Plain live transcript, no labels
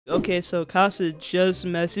Okay, so Casa just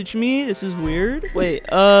messaged me. This is weird. Wait,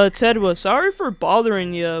 Tedwa, sorry for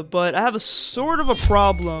bothering you, but I have a sort of a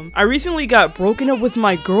problem. I recently got broken up with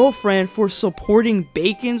my girlfriend for supporting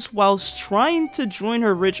Bacons whilst trying to join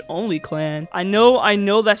her rich-only clan. I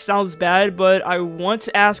know that sounds bad, but I want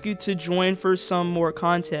to ask you to join for some more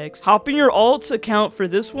context. Hop in your alt account for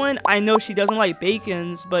this one. I know she doesn't like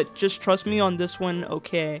Bacons, but just trust me on this one,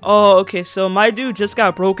 okay? Oh, okay, so my dude just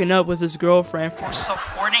got broken up with his girlfriend for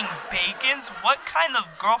supporting Bacons? What kind of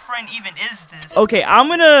girlfriend even is this? Okay, I'm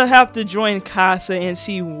gonna have to join Casa and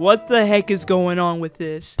see what the heck is going on with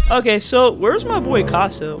this. Okay, so where's my boy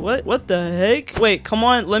Casa? What the heck? Wait, come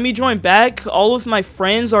on, let me join back. All of my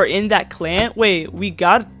friends are in that clan. Wait, we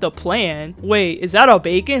got the plan. Wait, is that a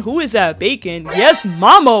Bacon? Who is that Bacon? Yes,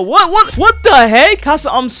 mama. What the heck? Casa,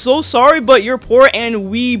 I'm so sorry, but you're poor and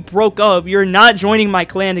we broke up. You're not joining my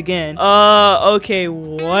clan again. Okay,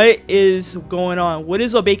 what is going on? What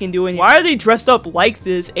is a Bacon doing here? Why are they dressed up like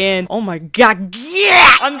this? And oh my god,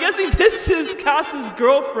 yeah! I'm guessing this is Casa's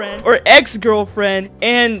girlfriend or ex-girlfriend,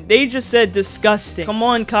 and they just said disgusting. Come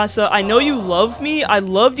on, Casa, I know you love me. I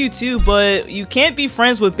loved you too, but you can't be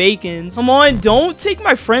friends with Bacons. Come on, don't take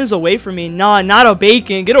my friends away from me. Nah, not a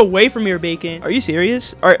Bacon. Get away from here, Bacon. Are you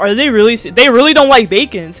serious? Are they really? They really don't like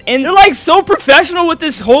Bacons, and they're like so professional with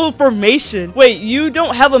this whole formation. Wait, you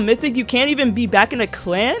don't have a mythic? You can't even be back in a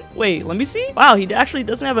clan? Wait, let me see. Wow, he actually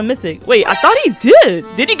doesn't have a mythic. Wait, I thought he did.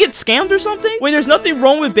 Did he get scammed or something? Wait, there's nothing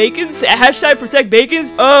wrong with Bacons. Hashtag protect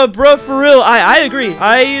Bacons. Bro, for real, I agree.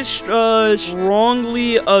 I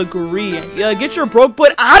strongly agree. Yeah, get your broke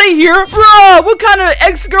butt out of here, bro. What kind of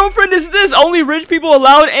ex-girlfriend is this? Only rich people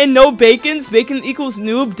allowed and no Bacons. Bacon equals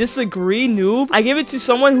noob. Disagree, noob. I gave it to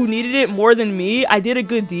someone who needed it more than me. I did a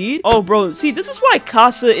good deed. Oh, bro, see, this is why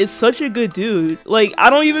Casa is such a good dude. Like, I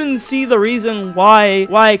don't even see the reason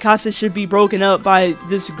why Casa should be broken up by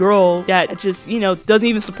this girl that just, you know, doesn't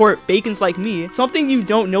even support Bacons like me. Something you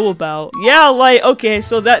don't know about. Yeah, like, okay,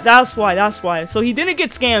 so that's why. So he didn't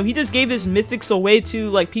get scammed. He just gave his mythics away to,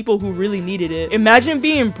 like, people who really needed it. Imagine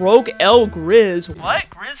being broke L Grizz. What?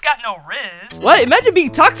 Grizz got no Riz? What? Imagine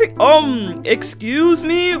being toxic. Excuse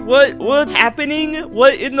me? What's happening?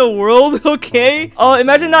 What in the world? Okay.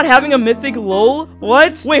 Imagine not having a mythic, lol.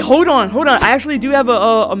 What? Wait, hold on. I actually do have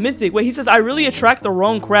a mythic. Wait, he says I really attract the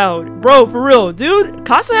wrong crowd. Bro, for real, dude.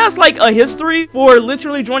 Casa has like a history for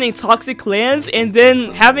literally joining toxic clans and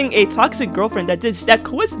then having a toxic girlfriend that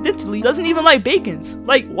coincidentally doesn't even like Bacons.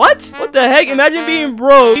 Like, what? What the heck? Imagine being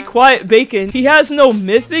broke. Be quiet, Bacon. He has no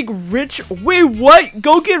mythic, rich. Wait, what?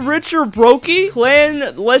 Go get rich or brokey?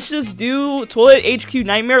 Clan, let's just do Toilet HQ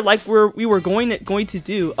Nightmare like we were going to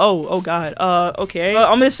do. Oh god. Okay.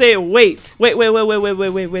 I'm gonna say wait. I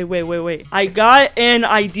got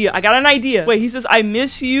an idea. Wait, he says I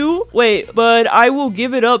miss you. Wait, but I will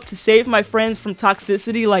give it up to save my friends from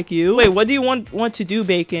toxicity like you. Wait, what do you want to do,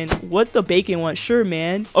 Bacon? What the Bacon want? Sure,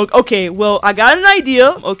 man. Okay, well, I got an idea.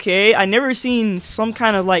 Okay, I never seen some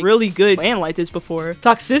kind of like really good plan like this before.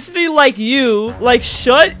 Toxicity like you. Like,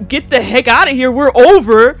 get the heck out of here. We're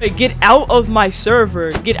over. Get out of my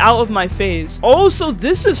server. Get out of my face. Oh, so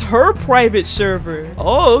this is her private server.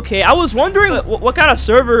 Oh, okay. I was wondering what kind of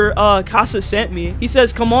server Casa sent me. He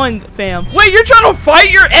says, come on, fam. Wait, you're trying to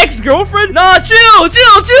fight your ex-girlfriend? Nah,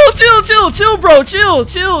 chill, bro.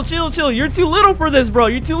 Chill. You're too little for this, bro.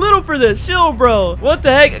 You're too little for this. Chill, bro. What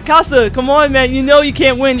the heck? Casa, come on, man. You know you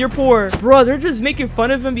can't win. You're poor. Bro, they're just making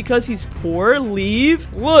fun of him because he's poor.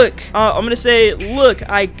 Leave. Look, I'm gonna say, look,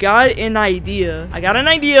 I got an idea.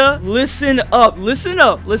 Listen up.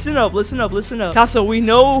 Casa, we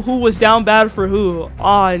know who was down bad for who.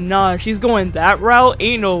 Aw, nah, she's going that route?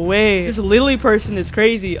 Ain't no way. This Lily person is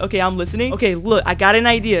crazy. Okay, I'm listening. Okay, look, I got an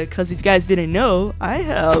idea, because if you guys didn't know, I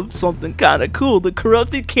have something kind of cool. The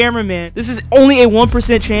corrupted cameraman. This is only a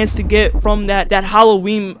 1% chance to get from that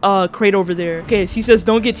Halloween crate over there. Okay, he says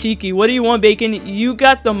don't get cheeky. What do you want, Bacon? You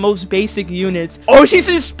got the most basic units. Oh, she's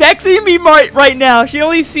inspecting me right now. She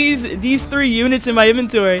only sees these 3 units in my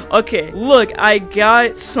inventory. Okay, look, I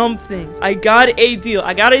got something. I got a deal.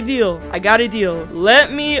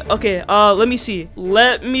 Let me see.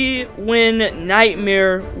 Let me win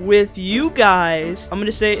Nightmare with you guys. I'm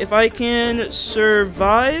gonna say if I can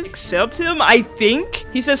survive, accept him, I think.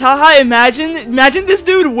 He says, haha, imagine this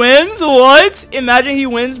dude wins. What? Imagine he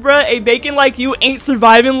wins, bruh. A Bacon like you ain't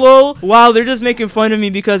surviving, lol. Wow, they're just making fun of me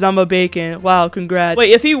because I'm a Bacon. Wow, congrats.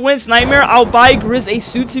 Wait, if he wins Nightmare, I'll buy Grizz a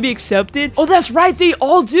suit to be accepted. Oh, that's right. They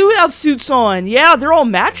all do have suits on. Yeah, they're all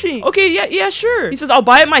matching. Okay, yeah, sure. He says, I'll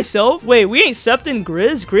buy it myself. Wait, we ain't accepting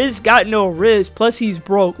Grizz. Grizz got no Riz. Plus, he's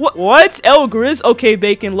broke. What? L Grizz? Okay,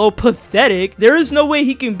 Bacon, low pathetic. There is no way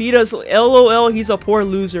he can beat us. LOL. tell he's a poor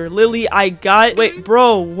loser. Lily, I got... Wait,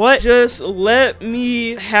 bro, what? Just let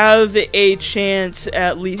me have a chance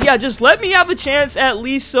at least. Yeah, just let me have a chance at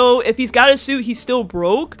least. So if he's got a suit, he's still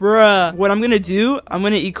broke. Bruh, what I'm gonna do, I'm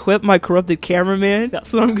gonna equip my corrupted cameraman.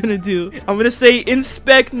 That's what I'm gonna do. I'm gonna say,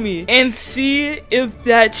 inspect me and see if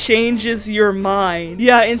that changes your mind.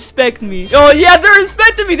 Yeah, inspect me. Oh, yeah, they're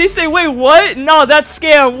inspecting me. They say, wait, what? No, that's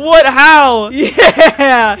scam. What? How?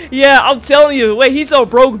 Yeah, I'm telling you. Wait, he's a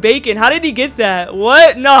broke bacon. How did he get that?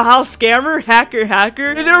 What? No, how? Scammer? Hacker?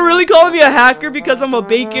 They're really calling me a hacker because I'm a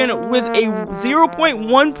bacon with a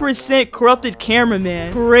 0.1% corrupted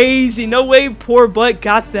cameraman. Crazy. No way poor butt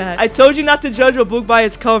got that. I told you not to judge a book by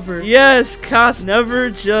its cover. Yes, Cas, never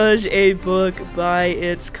judge a book by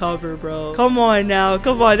its cover, bro. Come on now.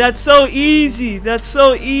 Come on. That's so easy. That's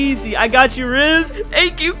so easy. I got you, Riz.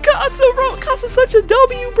 Thank you, Casa, bro. Casa's such a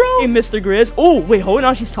W, bro. Hey, Mr. Grizz. Oh, wait, hold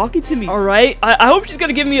on. She's talking to me. All right. I hope she's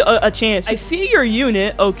gonna give me a chance. I see your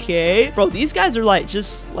unit. Okay. Bro, these guys are like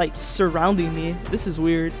just like surrounding me. This is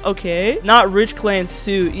weird. Okay. Not Rich Clan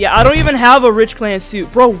suit. Yeah, I don't even have a Rich Clan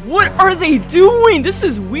suit. Bro, what are they doing? This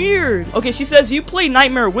is weird. Okay, she says you play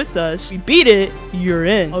Nightmare with us. We beat it. You're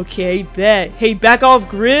in. Okay, bet. Hey, back off,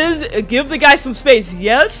 Grizz. Give the guy some space.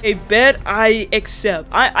 Yes? Hey, bet. I accept.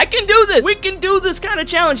 I can do this. We can do this kind of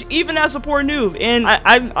challenge even as a poor noob. And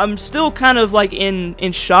I'm still kind of like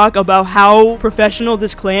in shock about how professional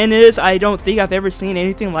this clan is. I don't think I've ever seen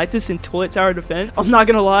anything like this in Toilet Tower Defense. I'm not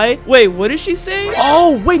gonna lie. Wait, what did she say?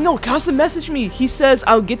 Oh, wait, no. Casa messaged me. He says,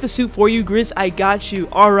 I'll get the suit for you, Grizz. I got you.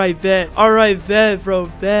 All right, bet. All right, bet, bro,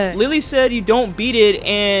 bet. Lily said you don't beat it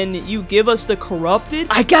and you give us the corrupted.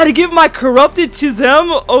 I gotta give my corrupted to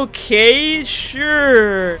them? Okay,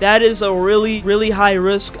 sure. That is a really high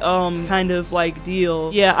risk kind of like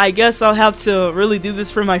deal. Yeah, I guess I'll have to really do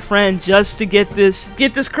this for my friend just to get this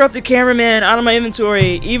corrupted cameraman out of my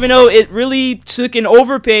inventory, even though it really took an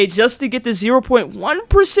overpay just to get the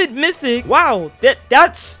 0.1% mythic. Wow,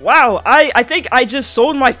 that's wow. I think I just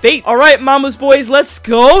sold my fate. All right, mama's boys, let's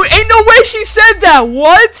go. Ain't no way she said that.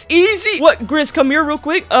 What? Easy. What? Grizz, come here real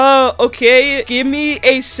quick. Okay, give me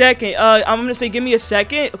a second. I'm gonna say give me a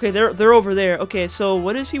second. Okay, they're over there. Okay, so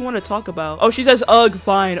what does he want to talk about? Oh, she says ugh,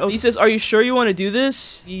 fine. Oh, he says, are you sure you want to do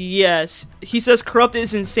this? Yes. He says corrupt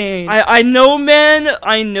is insane. I know, man.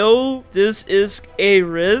 I know this is a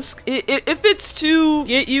risk. If it's to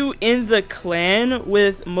get you in the clan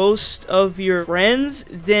with most of your friends,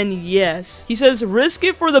 then yes. He says risk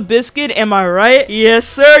it for the biscuit. Am I right? Yes,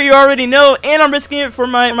 sir. You already know. And I'm risking it for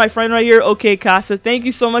my friend right here. Okay, Casa. Thank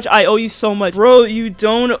you so much. I owe you so much. Bro, you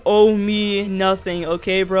don't owe me nothing.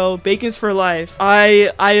 Okay, bro. Bacon's for life.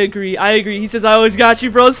 I agree. He says I always got you,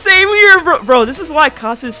 bro. Same here, bro. Bro, this is why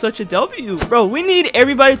Casa is such a W. Bro, we need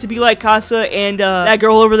everybody to be like Casa, and that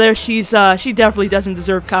girl over there, she definitely doesn't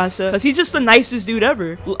deserve Casa because he's just the nicest dude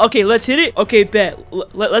ever. Okay, let's hit it. Okay, bet.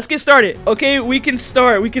 Let's get started. Okay, we can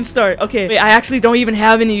start. Okay, wait, I actually don't even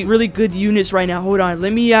have any really good units right now. Hold on.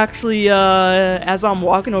 Let me actually, as I'm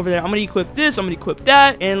walking over there, I'm gonna equip this, I'm gonna equip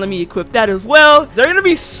that, and let me equip that as well. They're gonna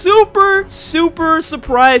be super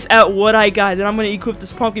surprised at what I got. Then I'm gonna equip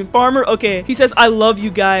this pumpkin farmer. Okay, he says I love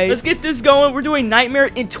you guys. Let's get this going. We're doing Nightmare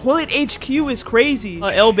in Toilet HQ is crazy.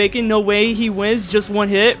 L Bacon, no way he wins, just one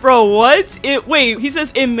hit. Bro, what? Wait, he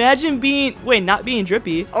says imagine being, wait, not being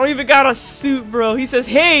drippy. I don't even got a suit, bro. He says,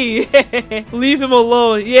 hey, leave him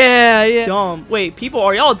alone. Yeah. Dumb. Wait, people,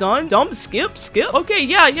 are y'all done? Dumb, skip. Okay,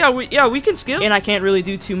 yeah, we can skip. And I can't really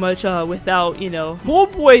do too much without, you know. Bull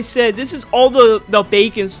Boy said this is all the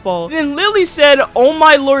bacon's fault. Then Lily said, oh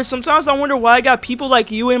my lord, sometimes I wonder why I got people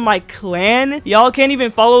like you in my clan. Y'all can't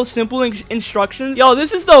even follow simple instructions. Yo,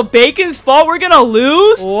 this is the bacon's fault. We're gonna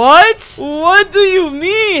lose? What do you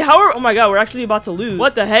mean? Oh my god, we're actually about to lose.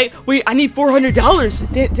 What the heck? Wait, I need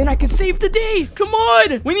 $400. Then I can save the day. Come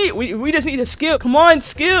on. We just need to skip. Come on,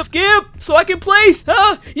 skip so I can place.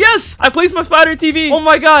 Yes, I placed my spider TV. Oh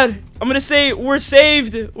my god. I'm gonna say we're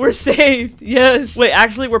saved. Yes. Wait,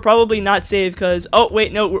 actually, we're probably not saved because, oh,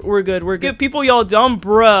 wait, no, we're good. People, y'all dumb,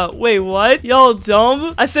 bruh. Wait, what? Y'all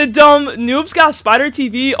dumb? I said dumb. Noobs got spider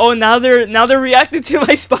TV. Oh, now they're reacting to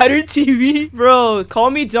my spider TV. Bro, call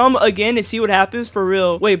me dumb again and see what happens for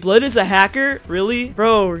real. Wait, Blood is a hacker? Really?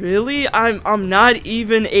 Bro, really? I'm not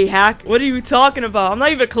even a hacker. What are you talking about? I'm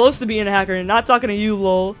not even close to being a hacker. Not talking to you,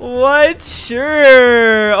 lol. What?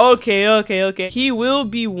 Sure. Okay. He will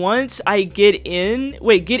be once chance I get in,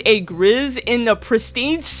 wait, get a Grizz in a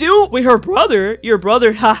pristine suit? Wait, her brother? Your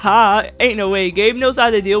brother? Haha. Ain't no way. Gabe knows how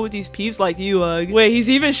to deal with these peeps like you, Wait, he's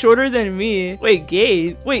even shorter than me. Wait,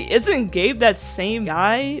 Gabe? Wait, isn't Gabe that same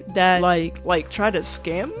guy that, like, tried to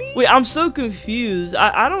scam me? Wait, I'm so confused.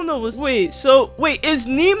 I don't know what's... Wait, so... Wait, is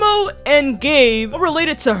Nemo and Gabe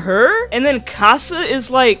related to her? And then Casa is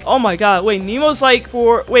like... Oh my god. Wait, Nemo's like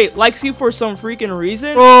for... Wait, likes you for some freaking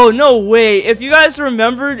reason? Bro, no way. If you guys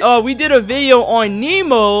remembered, we did a video on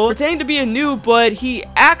Nemo pretending to be a noob, but he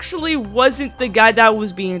actually wasn't the guy that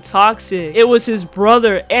was being toxic. It was his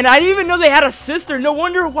brother. And I didn't even know they had a sister. No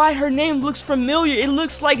wonder why her name looks familiar. It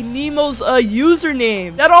looks like Nemo's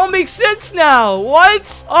username. That all makes sense now.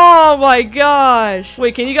 What? Oh my gosh.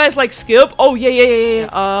 Wait, can you guys like skip? Oh yeah.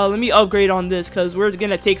 Let me upgrade on this because we're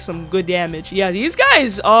gonna take some good damage. Yeah, these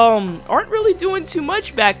guys aren't really doing too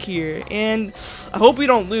much back here, and I hope we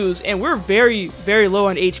don't lose. And we're very low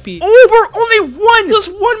on HP. Oh, we're only just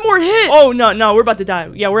one more hit. Oh no, we're about to die.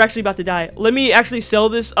 Yeah, we're actually about to die. Let me actually sell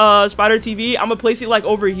this spider TV. I'm gonna place it like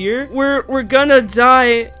over here. We're gonna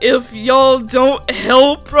die if y'all don't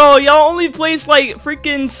help, bro. Y'all only place like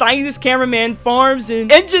freaking scientist, cameraman, farms,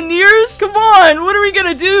 and engineers. Come on, what are we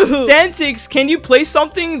gonna do? Santix, can you play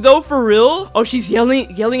something though, for real? Oh, she's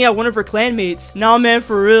yelling at one of her clanmates. Nah, man,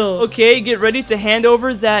 for real. Okay, get ready to hand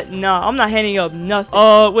over that. Nah, I'm not handing up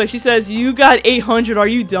nothing. Wait, she says you got 800. Are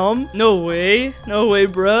you dumb? No way,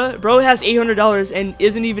 bruh. Bro has $800 and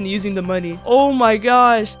isn't even using the money. Oh my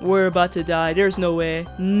gosh, we're about to die. There's no way.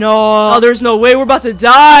 No, there's no way. We're about to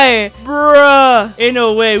die, bruh. Ain't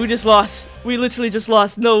no way. We just lost. We literally just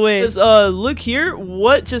lost. No way. Look here.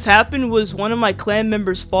 What just happened was one of my clan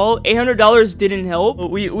members' fault. $800 didn't help.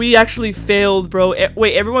 We actually failed, bro.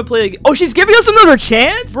 Wait, everyone play again. Oh, she's giving us another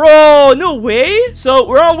chance? Bro, no way. So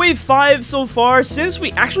we're on wave 5 so far. Since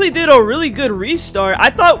we actually did a really good restart, I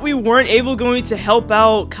thought we weren't going to help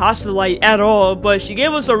out Costalite at all, but she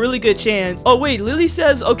gave us a really good chance. Oh, wait, Lily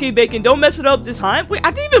says, okay, Bacon, don't mess it up this time. Wait, I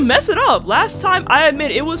didn't even mess it up. Last time, I admit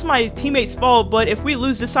it was my teammate's fault, but if we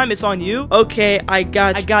lose this time, it's on you. Okay, I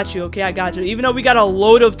got you. Okay, I got you. Even though we got a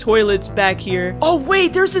load of toilets back here. Oh,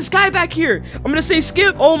 wait, there's this guy back here. I'm gonna say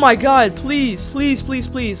skip. Oh my god, please.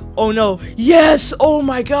 Oh no. Yes. Oh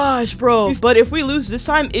my gosh, bro. But if we lose this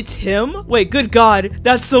time, it's him. Wait, good god.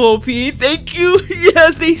 That's so OP. Thank you.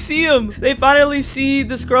 Yes, they see him. They finally see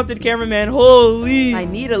this corrupted cameraman. Holy. I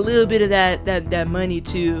need a little bit of that money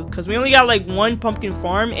too, because we only got like one pumpkin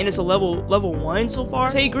farm and it's a level 1 so far.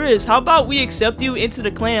 Hey, Grizz, how about we accept you into the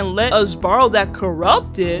clan and let us borrow that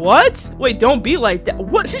corrupted? What? Wait, don't be like that.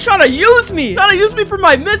 What? She's trying to use me. For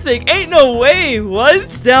my mythic. Ain't no way.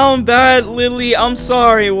 What? Down bad, Lily. I'm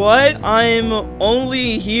sorry. What? I'm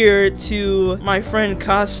only here to my friend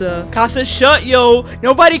Casa. Casa, shut, yo.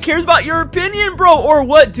 Nobody cares about your opinion, bro. Or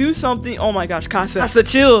what? Do something. Oh my gosh, Casa. Casa,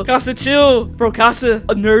 chill. Casa, chill. Bro, Casa,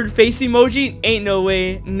 a nerd face emoji? Ain't no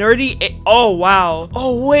way. Nerdy. Oh, wow.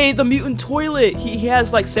 Oh, wait. The mutant toilet. He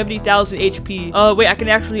has like 70,000 HP. Wait, I can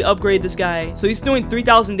actually upgrade this guy. So he's doing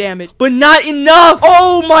 3,000 damage, but not enough.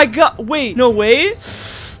 Oh my god. Wait, no way.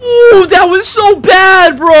 Ooh, that was so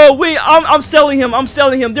bad, bro. Wait, I'm selling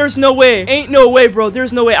him. There's no way. Ain't no way, bro.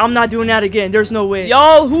 There's no way. I'm not doing that again. There's no way.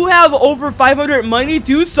 Y'all who have over 500 money,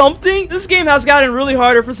 do something. This game has gotten really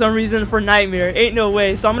harder for some reason for Nightmare. Ain't no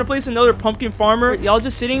way. So I'm gonna place another pumpkin farmer. Y'all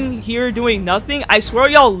just sitting here doing nothing. I swear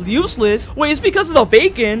y'all useless. Wait, it's because of the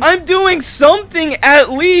bacon. I'm doing something at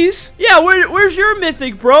least. Yeah, where's your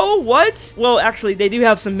mythic, bro? What? Well, actually, they do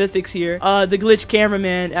have some mythics here. The glitch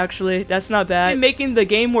cameraman, actually. That's not bad. Making the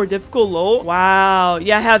game more difficult. Low. Wow.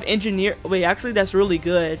 Yeah, I have engineer. Wait, actually, that's really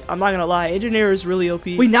good. I'm not gonna lie. Engineer is really OP.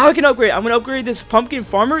 Wait, now I can upgrade. I'm gonna upgrade this pumpkin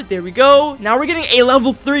farmer. There we go. Now we're getting a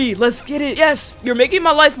level 3. Let's get it. Yes. You're making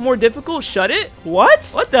my life more difficult. Shut it. What?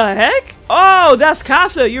 What the heck? Oh, that's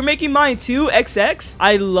Casa. You're making mine too, XX.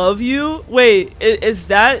 I love you. Wait, is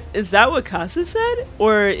that what Casa said?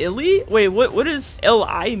 Or Illy? Wait, what does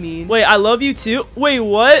LI mean? Wait, I love you too. Wait,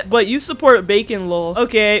 what? But you support bacon, lol.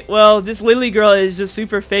 Okay, well, this Lily girl is just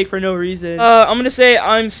super fake for no reason. I'm gonna say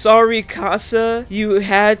I'm sorry, Casa. You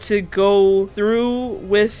had to go through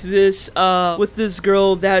with this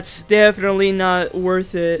girl. That's definitely not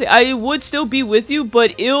worth it. I would still be with you,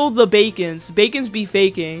 but the bacons be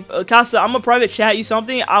faking. Casa, I'm gonna private chat you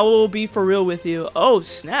something. I will be for real with you. Oh,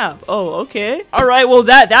 snap. Oh, okay. All right, well,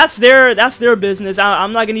 that's their business.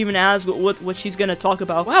 I'm not gonna even ask what she's gonna talk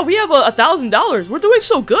about. Wow, we have $1,000. We're doing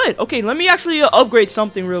so good. Okay, let me actually upgrade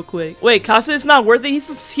something real quick. Wait, Casa is not worth it.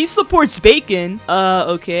 He supports bacon.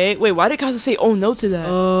 Okay. Wait, why did Casa say oh no to that?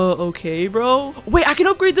 Okay, bro. Wait, I can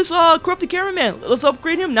upgrade this corrupted cameraman. Let's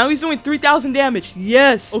upgrade him. Now he's doing 3,000 damage.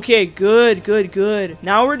 Yes. Okay, good.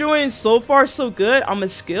 Now we're doing so far so good. I'm a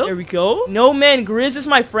skill. There we go. No, man, Grizz is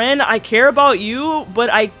my friend. I care about you, but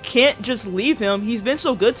I can't just leave him. He's been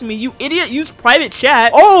so good to me. You idiot, use private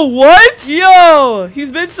chat. Oh, what? Yo,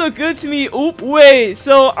 he's been so good to me. Oop, wait.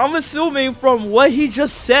 So I'm assuming from what he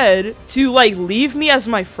just said to like leave me as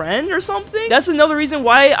my friend or something? That's another reason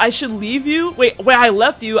why I should leave you. Wait, I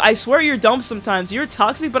left you. I swear you're dumb sometimes. You're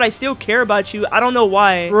toxic, but I still care about you. I don't know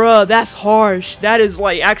why. Bruh, that's harsh. That is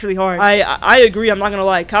like actually harsh. I agree. I'm not gonna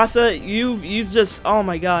lie. Casa, you've just, oh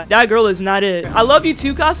my god. That girl is not it. I love you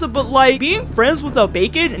too, Casa, but like being friends with a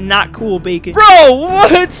bacon, not cool bacon. Bro,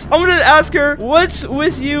 what? I'm gonna ask her, what's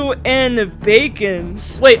with you and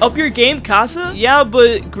bacons? Wait, up your game, Casa? Yeah,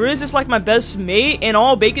 but Grizz is like my best mate and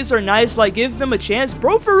all bacons are nice. Like give them a chance.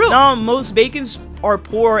 Bro, for real. Nah, most bacons are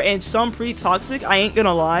poor and some pretty toxic. I ain't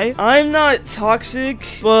gonna lie. I'm not toxic,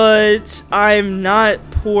 but I'm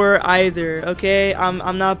not poor either. Okay,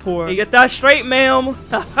 I'm not poor. You get that straight, ma'am.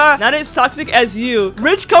 Not as toxic as you.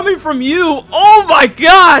 Rich coming from you. Oh my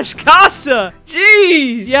gosh, Casa.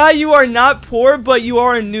 Jeez. Yeah, you are not poor, but you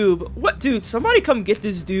are a noob. What, dude? Somebody come get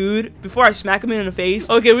this dude before I smack him in the face.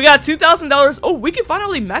 Okay, we got $2,000. Oh, we can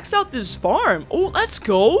finally max out this farm. Oh, let's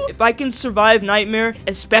go. If I can survive Nightmare,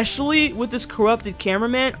 especially with this corrupted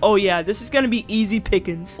cameraman, oh yeah, this is gonna be easy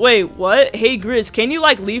pickings. Wait, what? Hey Grizz, can you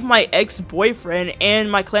like leave my ex-boyfriend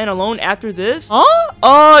and my clan alone after this?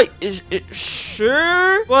 Huh?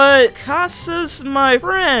 Sure, but Casa's my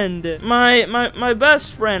friend, my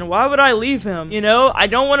best friend. Why would I leave him? You know, I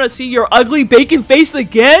don't want to see your ugly bacon face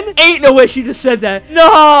again. Ain't no way she just said that.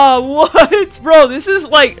 Nah, what? Bro, this is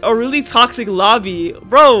like a really toxic lobby.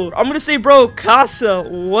 Bro, I'm gonna say, bro, Casa,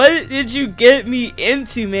 what did you get me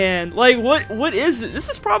into, man? Like, what is it? This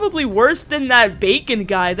is probably worse than that bacon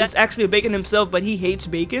guy. That's actually a bacon himself, but he hates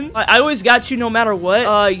bacon. I always got you no matter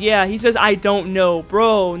what. Yeah, he says, I don't know.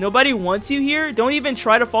 Bro, nobody wants you here. Don't even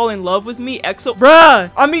try to fall in love with me, EXO. Bruh,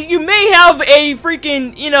 I mean, you may have a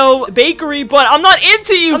freaking, you know, bakery, but I'm not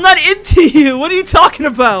into you. I'm not into you. What are you talking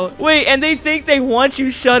about? Wait, and they think they want you.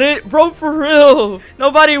 Shut it. Bro, for real.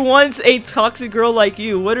 Nobody wants a toxic girl like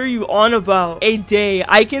you. What are you on about? A day.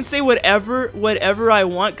 I can say whatever I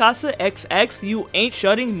want, Casa. XX, you ain't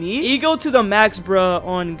shutting me. Ego to the max, bruh.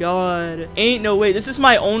 On God. Ain't no way. This is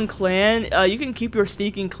my own clan. You can keep your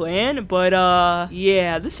sneaking clan, but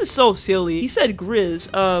yeah, this is so silly. He said Grizz.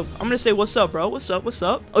 I'm gonna say what's up, bro. What's up?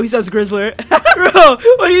 Oh, he says Grizzler. Bro,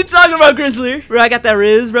 what are you talking about, Grizzler? Bro, I got that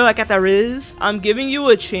Riz, bro. I got that Riz. I'm giving you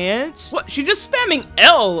a chance. What? She's just spamming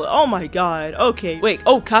L. Oh my god. Okay. Wait.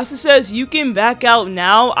 Oh, Casa says you can back out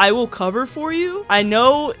now. I will cover for you. I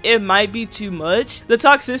know it might be too much. The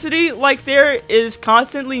toxicity like there is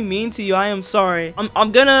constantly mean to you. I am sorry.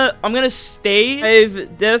 I'm gonna stay.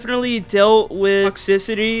 I've definitely dealt with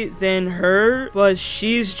toxicity than her, but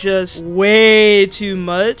she's just way too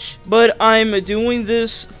much. But I'm doing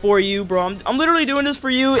this for you, bro. I'm literally doing this for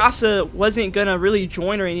you. Casa wasn't gonna really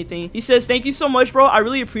join or anything. He says, thank you so much, bro. I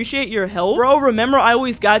really appreciate your help. Bro, remember I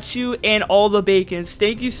always got you and all the bacons.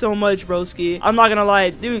 Thank you so much, broski. I'm not gonna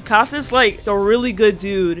lie. Dude, Casa's like the really good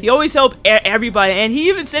dude. He always helped everybody. And he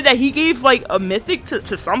even said that he gave like a mythic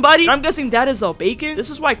to somebody. I'm guessing that is a bacon. This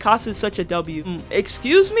is why Casa is such a W.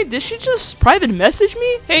 Excuse me? Did she just private message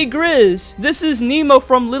me? Hey, Grizz. This is Nemo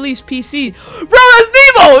from Lily's PC. Bro, that's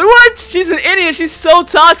Nemo! What? She's an idiot. She's so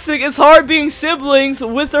toxic. It's hard being siblings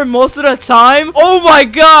with her most of the time. Oh my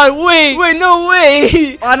god. Wait, no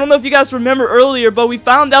way. I don't know if you guys remember earlier, but we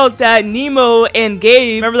found out that Nemo and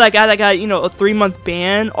Gabe, remember that guy that got, you know, a 3-month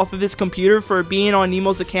ban off of his computer for being on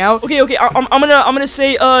Nemo's account? Okay, I'm gonna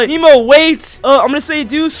say, Nemo, wait. I'm gonna say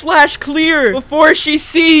do /clear before she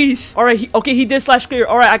sees. All right, he did /clear.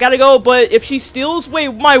 All right, I gotta go, but if she steals, wait,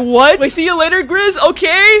 my what? Wait, see you later, Grizz.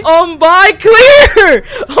 Okay, bye, clear.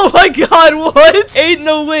 Oh my god, what? Ain't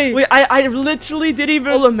no way. Wait, I literally didn't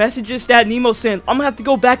even all the messages that Nemo sent. I'm gonna have to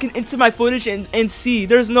go back into my footage and see.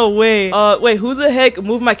 There's no way. Wait, who the heck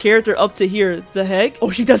moved my character up to here? The heck?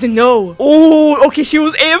 Oh, she doesn't know. Oh, okay, she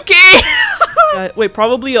was AFK. Wait,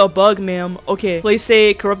 probably a bug, ma'am. Okay, let's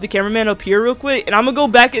say corrupt the cameraman up here real quick, and I'm gonna go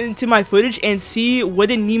back into my footage and see what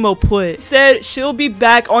did Nemo put. He said she'll be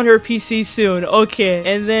back on her PC soon. Okay,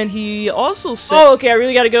 and then he also said, oh, okay, I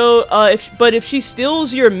really gotta go. But if she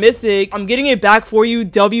steals your mythic, I'm getting it back for you.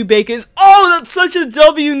 W Bacons. Oh, that's such a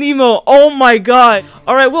W, Nemo. Oh my god.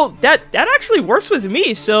 All right, well, that actually works with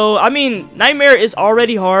me. So I mean, Nightmare is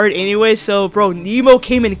already hard anyway. So bro, Nemo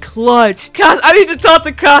came in clutch. God, I need to talk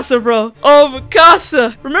to Casa, bro.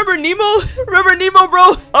 Casa, remember Nemo? Remember Nemo,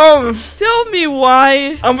 bro? Tell me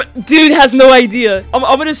why. Dude has no idea. I'm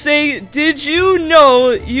gonna say, did you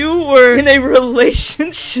know you were in a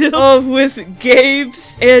relationship with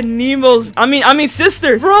Gabe's and Nemo's? I mean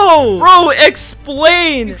sisters. Bro,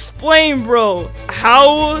 explain, bro.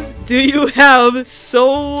 How do you have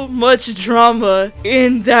so much drama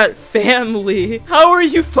in that family? How are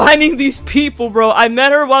you finding these people, bro? I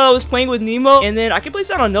met her while I was playing with Nemo, and then I can place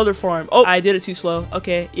that on another farm. Oh, I did it too slow.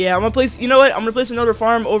 Okay, yeah, I'm gonna place, you know what? I'm gonna place another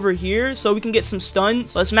farm over here so we can get some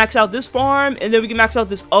stuns. Let's max out this farm, and then we can max out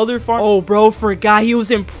this other farm. Oh, bro, forgot he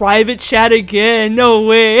was in private chat again. No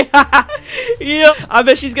way. Yeah, I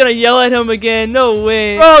bet she's gonna yell at him again. No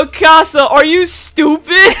way. Bro, Casa, are you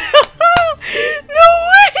stupid? No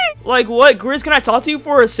way! Like, what? Grizz, can I talk to you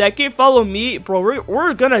for a second? Follow me? Bro,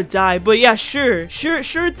 we're gonna die. But yeah, sure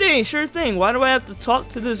thing. Why do I have to talk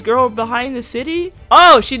to this girl behind the city?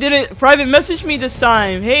 Oh, she didn't private message me this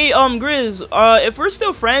time. Hey, Grizz, if we're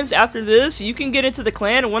still friends after this, you can get into the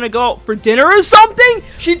clan and want to go out for dinner or something?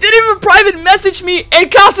 She didn't even private message me,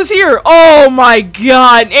 and Casa's here. Oh my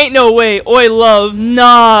god, ain't no way. Oi, love,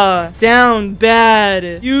 nah. Down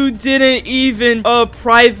bad. You didn't even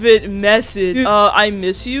private message. I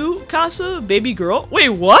miss you, Casa, baby girl. Wait,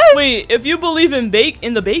 what? Wait, if you believe in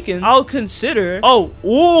the bacon, I'll consider.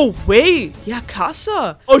 Oh, wait. Yeah,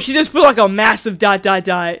 Casa. Oh, she just put like a massive ...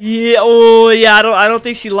 Yeah, oh yeah, I don't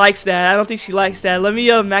think she likes that. Let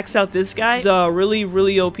me max out this guy. He's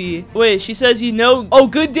really OP. Wait, she says, you know, oh,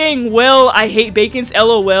 good dang well, I hate bacons,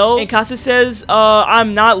 LOL. And Casa says,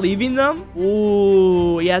 I'm not leaving them.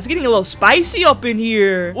 Ooh, yeah, it's getting a little spicy up in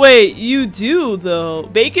here. Wait, you do though.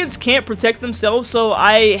 Bacons can't protect themselves, so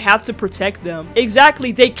I have to protect them.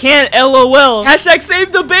 Exactly, they can't, LOL. Hashtag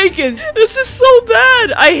save the bacons. This is so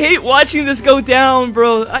bad. I hate watching this go down,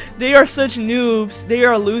 bro. They are such noobs. They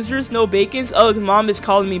are losers, no bacons. Oh, mom is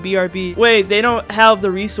calling me BRB. Wait, they don't have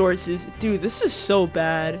the resources. Dude, this is so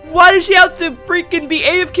bad. Why does she have to freaking be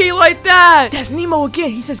AFK like that? That's Nemo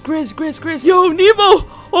again. He says, Grizz. Yo,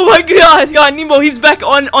 Nemo. Oh my god, Nemo, he's back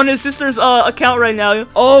on his sister's account right now.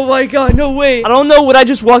 Oh my god, no way. I don't know what I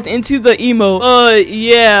just walked into the emo.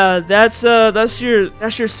 Yeah, that's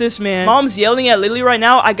your sis, man. Mom's yelling at Lily right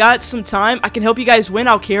now. I got some time. I can help you guys win.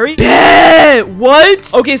 I'll carry. Bet.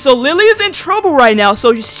 What? Okay, so Lily is in trouble right now.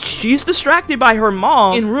 So she's distracted by her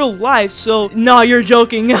mom in real life. So, nah, you're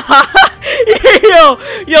joking.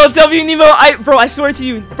 Yo, tell me, Nemo. Bro, I swear to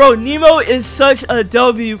you, bro, Nemo is such a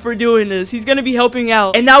W for doing this. He's gonna be helping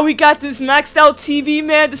out. And now we got this maxed out TV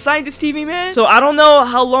man, the scientist TV man. So I don't know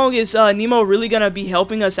how long is Nemo really gonna be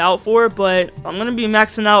helping us out for, but I'm gonna be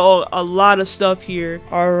maxing out a lot of stuff here.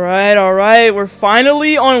 All right. We're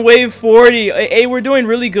finally on wave 40. Hey, we're doing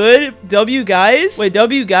really good. W guys.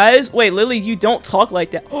 Wait, Lily, you don't talk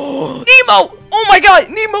like that. Nemo! Oh my god,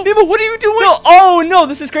 Nemo, what are you doing? No, oh no,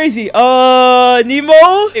 this is crazy.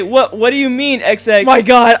 Nemo? Hey, what do you mean, XX? My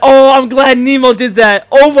god, oh, I'm glad Nemo did that.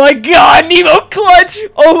 Oh my god, Nemo clutch.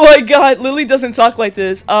 Oh my god, Lily doesn't talk like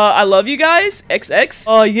this. I love you guys, XX.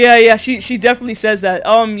 Oh yeah, she definitely says that.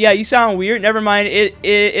 Yeah, you sound weird. Never mind, it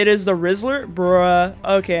is the Rizzler, bruh.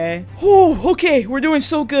 Okay. Oh, okay, we're doing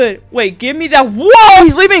so good. Wait, give me that. Whoa,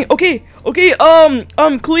 he's leaving. Okay,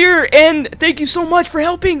 clear, and thank you so much for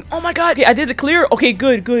helping. Oh my god. Okay, I did the clear. Okay,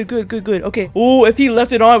 good. Okay. Oh, if he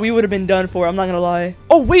left it on, we would have been done for. I'm not gonna lie.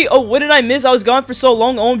 Oh, wait. Oh, what did I miss? I was gone for so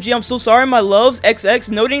long. OMG, I'm so sorry, my loves. XX,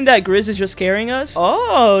 noting that Grizz is just carrying us.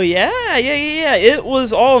 Oh, yeah. It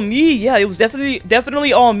was all me. Yeah, it was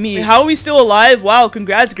definitely all me. How are we still alive? Wow,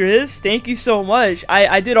 congrats, Grizz. Thank you so much.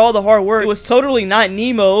 I did all the hard work. It was totally not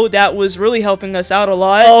Nemo that was really helping us out a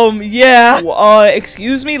lot. Yeah.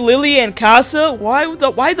 Excuse me, Lily and Casa, why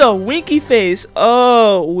the winky face?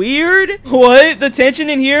 Oh, weird. What? The tension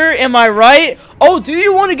in here? Am I right? Oh, do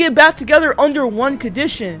you want to get back together under one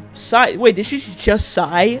condition? Sigh. Wait, did she just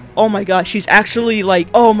sigh? Oh my gosh, she's actually like,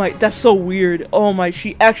 oh my, that's so weird. Oh my,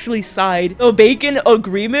 she actually sighed. No bacon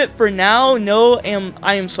agreement for now. No,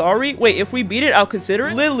 I am sorry. Wait, if we beat it, I'll consider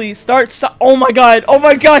it. Lily, oh my god. Oh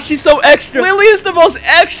my gosh, she's so extra. Lily is the most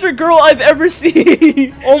extra girl I've ever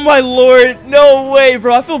seen. Oh my lord. No way,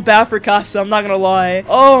 bro. I feel bad for Casa. I'm not gonna lie.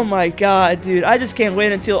 Oh my god, dude. I just can't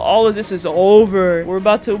wait until all of this is over. We're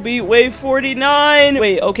about to be wave 49.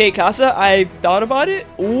 Wait, okay, Casa, I thought about it.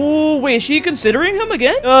 Ooh, wait, is she considering him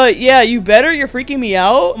again? Yeah, you better. You're freaking me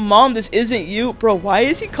out. Mom, this isn't you. Bro, why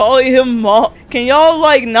is he calling him mom? Can y'all,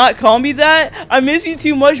 like, not call me that? I miss you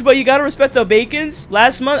too much, but you gotta respect the bacons.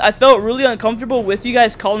 Last month, I felt really uncomfortable with you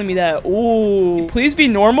guys calling me that. Ooh. Please be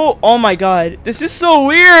normal. Oh my god. This is so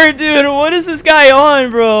weird, dude. What is this guy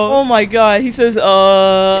on, bro? Oh my god. He says,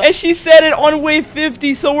 and she said it on wave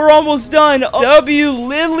 50, so we're almost done. W,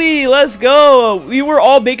 Lily, let's go. We were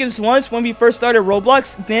all bacons once when we first started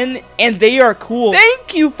Roblox, then, and they are cool.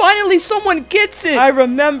 Thank you. Finally, someone gets it. I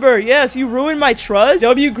remember. Yes, you ruined my trust.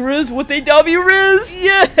 W Grizz with a W Riz.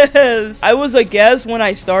 Yes. I was a guest when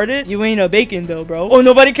I started. You ain't a bacon though, bro. Oh,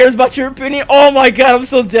 nobody cares about your opinion. Oh my god, I'm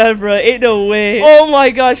so dead, bro. Ain't no way. Oh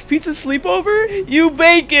my gosh, pizza sleepover? You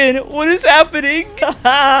bacon. What is happening?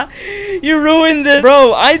 You ruined this.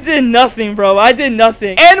 Bro, I did nothing, bro. I did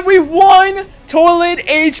nothing. And we won! Toilet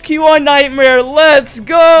HQ on Nightmare. Let's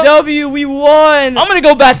go. W, we won. I'm gonna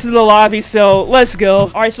go back to the lobby, so let's go.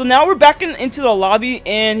 All right, so now we're back into the lobby,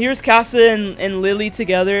 and here's Casa and Lily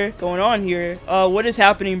together. Going on here? What is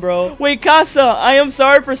happening, bro? Wait, Casa, I am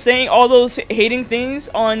sorry for saying all those hating things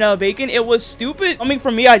on bacon. It was stupid coming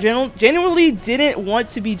from me. I genuinely didn't want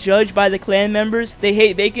to be judged by the clan members. They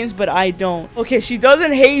hate bacons, but I don't. Okay, she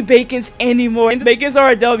doesn't hate bacons anymore. And the bacons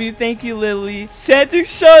are a W. Thank you, Lily. Santa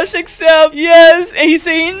shush, accept. Yeah. Yes, and he's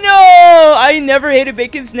saying no. I never hated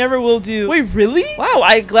bacons, never will do. Wait, really? Wow,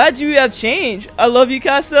 I'm glad you have changed. I love you,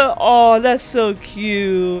 Casa. Oh, that's so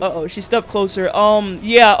cute. Uh-oh, she stepped closer.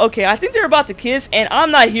 Yeah, okay. I think they're about to kiss, and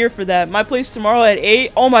I'm not here for that. My place tomorrow at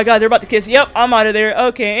 8. Oh my god, they're about to kiss. Yep, I'm out of there.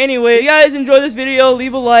 Okay, anyway, if you guys enjoyed this video,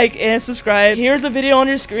 leave a like and subscribe. Here's a video on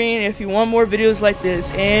your screen if you want more videos like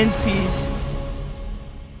this, and peace.